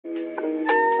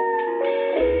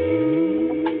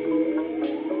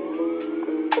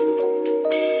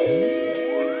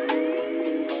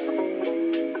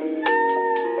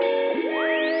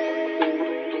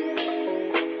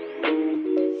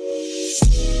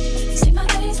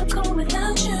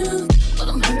you, but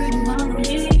I'm hurting while I'm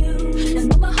near you.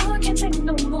 And though my heart can't take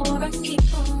no more, I keep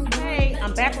on. Hey,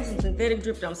 I'm back with some synthetic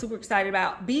drip that I'm super excited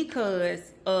about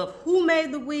because of who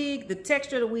made the wig, the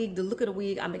texture of the wig, the look of the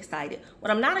wig. I'm excited.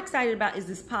 What I'm not excited about is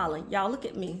this pollen. Y'all look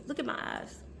at me. Look at my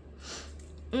eyes.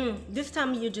 This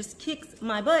time of year just kicks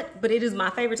my butt, but it is my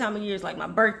favorite time of year. It's like my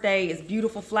birthday. It's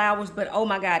beautiful flowers, but oh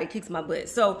my God, it kicks my butt.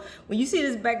 So when you see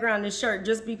this background in this shirt,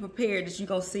 just be prepared that you're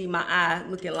gonna see my eye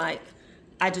looking like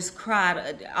I just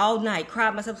cried all night,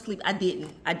 cried myself to sleep. I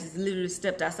didn't. I just literally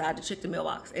stepped outside to check the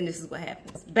mailbox, and this is what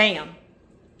happens. Bam.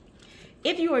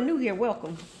 If you are new here,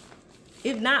 welcome.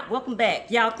 If not, welcome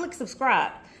back. Y'all click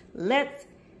subscribe. Let's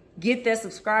get that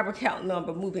subscriber count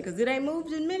number moving because it ain't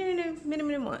moved in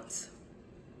many months.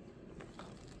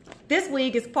 This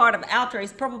wig is part of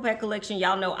Outre's Purple Pack collection.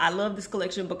 Y'all know I love this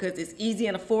collection because it's easy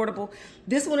and affordable.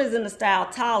 This one is in the style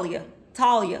TALHA.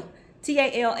 TALHA.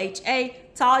 T-A-L-H-A.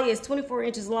 TALHA is 24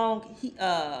 inches long.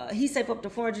 He's safe up to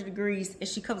 400 degrees, and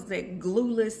she comes with a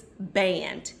glueless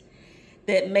band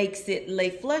that makes it lay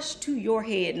flush to your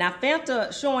head. Now,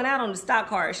 Fanta showing out on the stock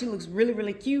card. She looks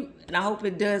really cute, and I hope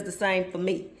it does the same for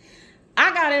me.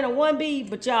 I got in a 1B,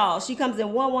 but y'all, she comes in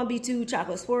 1B2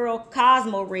 chocolate swirl,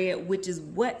 Cosmo red, which is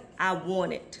what I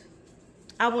wanted.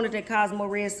 I wanted that Cosmo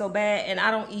red so bad, and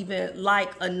I don't even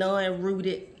like a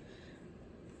non-rooted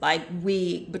like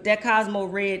wig, but that Cosmo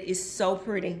red is so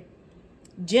pretty.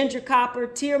 Ginger copper,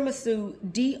 tiramisu,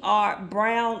 DR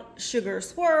brown sugar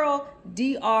swirl,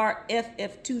 DR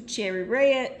FF2 cherry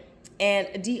red, and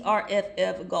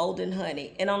DRFF golden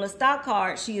honey. And on the stock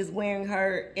card, she is wearing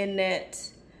her in that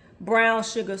brown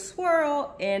sugar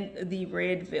swirl and the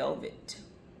red velvet.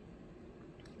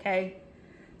 Okay,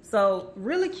 so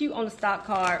really cute on the stock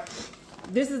card.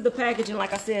 This is the packaging,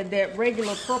 like I said, that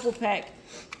regular purple pack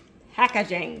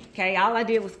packaging. Okay, all I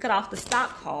did was cut off the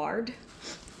stock card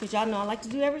because y'all know I like to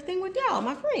do everything with y'all,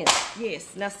 my friends.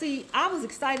 Yes, now see, I was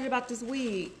excited about this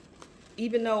wig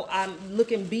even though I'm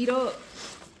looking beat up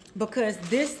because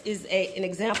this is an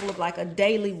example of like a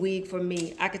daily wig for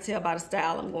me. I could tell by the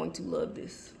style I'm going to love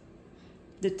this.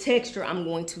 The texture, I'm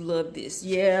going to love this.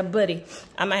 Yeah, buddy.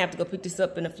 I might have to go pick this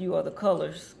up in a few other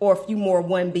colors or a few more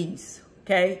 1Bs,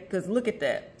 okay? Because look at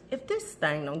that. If this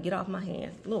thing don't get off my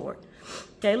hand, Lord.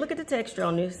 Okay, look at the texture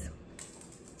on this.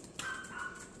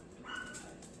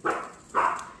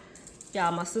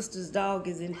 Y'all, my sister's dog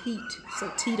is in heat,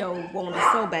 so Tito wanted it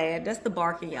so bad. That's the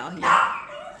barking y'all hear.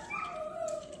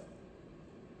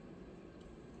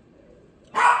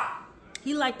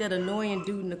 He like that annoying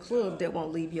dude in the club that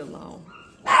won't leave you alone.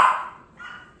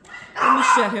 Let me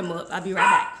shut him up. I'll be right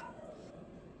back.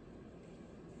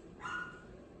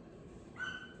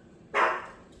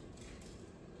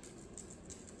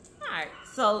 Alright,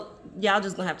 so y'all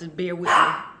just gonna have to bear with me.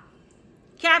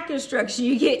 Cap construction,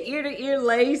 you get ear-to-ear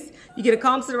lace. You get a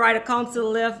comb to the right, a comb to the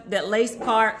left. That lace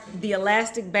part, the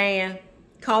elastic band,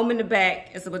 comb in the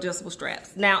back, and some adjustable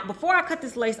straps. Now, before I cut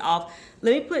this lace off,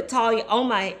 let me put TALHA on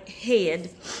my head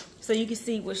so you can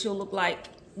see what she'll look like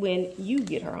when you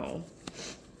get her on.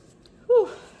 Whew.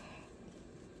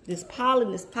 This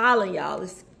pollen, y'all,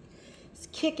 it's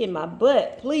kicking my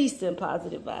butt. Please send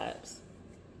positive vibes.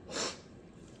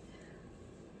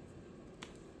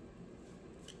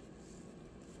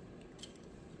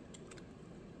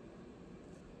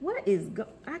 What is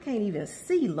I can't even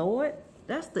see, Lord.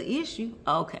 That's the issue.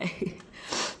 Okay.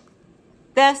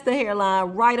 That's the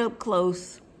hairline right up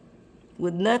close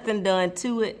with nothing done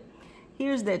to it.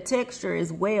 Here's that texture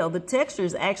as well. The texture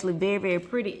is actually very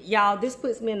pretty. Y'all, this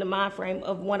puts me in the mind frame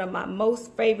of one of my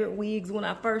most favorite wigs when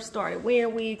I first started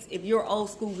wearing wigs. If you're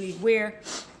old school wig wear,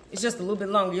 it's just a little bit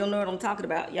longer. You'll know what I'm talking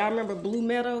about. Y'all remember Blue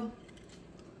Meadow?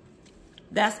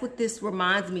 That's what this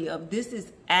reminds me of. This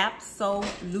is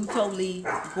absolutely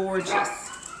gorgeous.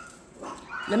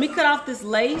 Let me cut off this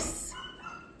lace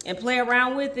and play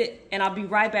around with it, and I'll be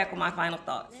right back with my final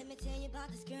thoughts. Let me tell you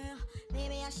about this girl.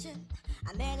 Maybe I should.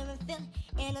 I met her in Philly,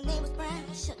 and her name was Brown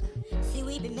Sugar. See,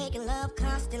 we been making love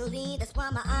constantly. That's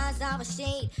why my eyes are a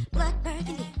shade blood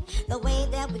burgundy. The way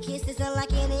that we kiss is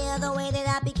unlike any other way that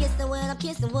I be kissing when I'm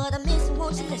kissing what I'm missing.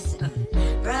 Won't you listen?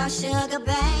 Brown sugar,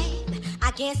 babe.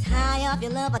 I guess high off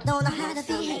your love, I don't know how to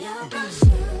behave. Brown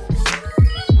sugar.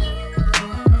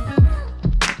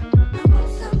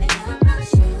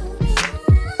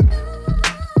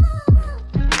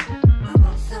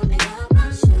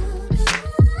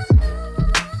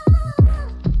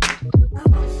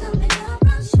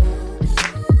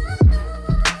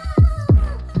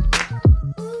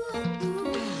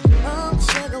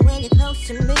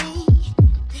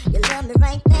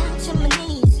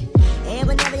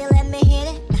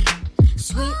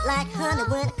 Honey,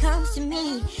 when it comes comes to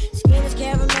me. Skin is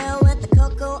caramel with the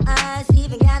cocoa eyes.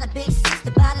 Even got a big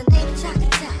sister by the name of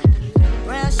Chocolate Top.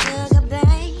 Brown sugar,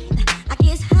 babe. I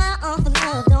guess high off of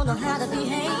love, don't know how to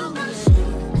behave.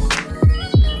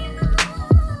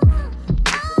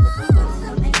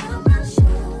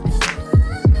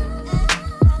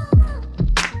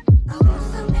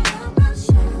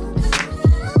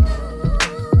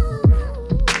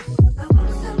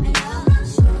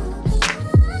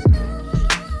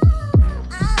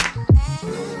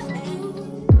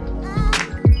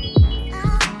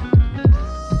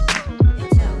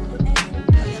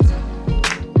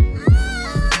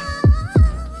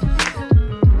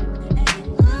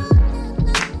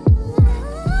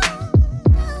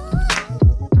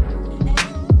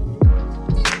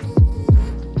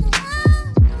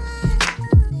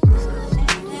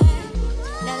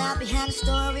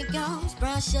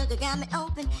 Sugar got me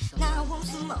open, now I want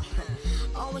some more.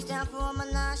 Always down for my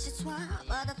nauseous swine,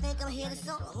 but I think I'm here to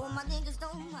solo. Hold my niggas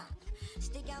don't mind.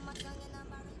 Stick out my tongue and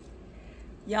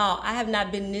I'm Y'all, I have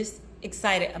not been this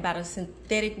excited about a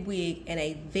synthetic wig in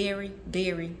a very,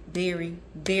 very, very,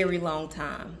 very long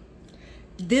time.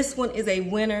 This one is a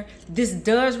winner. This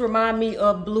does remind me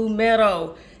of Blue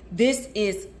Meadow. This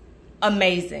is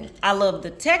amazing. I love the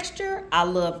texture. I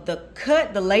love the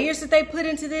cut, the layers that they put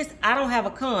into this. I don't have a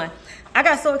con. I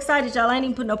got so excited, y'all. I ain't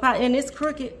even put no powder in. It's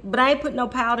crooked, but I ain't put no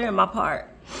powder in my part.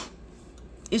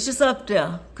 It's just up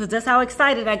there, because that's how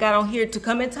excited I got on here to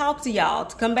come and talk to y'all,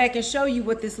 to come back and show you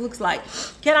what this looks like.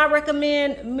 Can I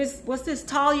recommend what's this,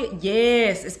 TALHA?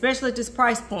 Yes, especially at this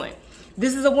price point.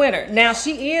 This is a winner. Now,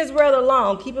 she is rather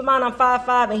long. Keep in mind I'm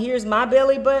 5'5", and here's my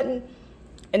belly button,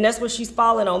 and that's where she's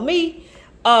falling on me.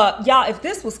 Y'all, if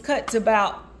this was cut to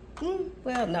about,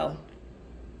 well, no,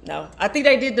 I think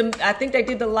they did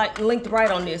the length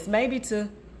right on this. Maybe to,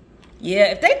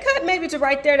 yeah, if they cut maybe to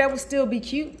right there, that would still be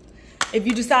cute. If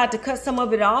you decide to cut some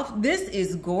of it off, this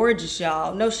is gorgeous,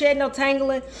 y'all. No shed, no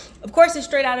tangling. Of course, it's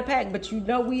straight out of pack, but you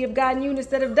know we have gotten units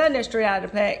that have done that straight out of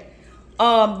the pack.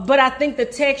 But I think the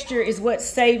texture is what's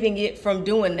saving it from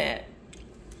doing that.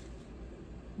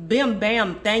 Bim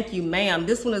bam, thank you, ma'am.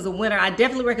 This one is a winner. I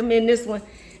definitely recommend this one.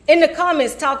 In the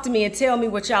comments, talk to me and tell me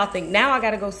what y'all think. Now I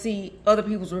gotta go see other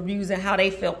people's reviews and how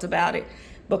they felt about it,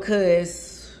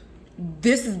 because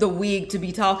this is the wig to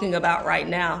be talking about right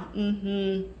now.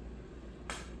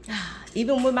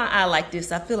 Even with my eye like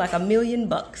this, I feel like $1 million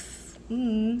bucks.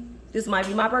 This might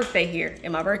be my birthday here,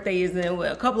 and my birthday is in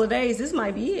a couple of days. This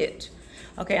might be it.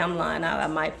 Okay, I'm lying. I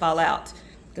might fall out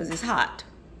because it's hot.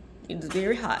 It's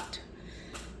very hot.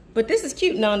 But this is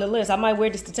cute nonetheless. I might wear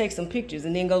this to take some pictures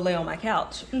and then go lay on my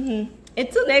couch.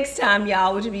 Until next time,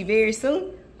 y'all, which will be very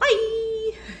soon. Bye.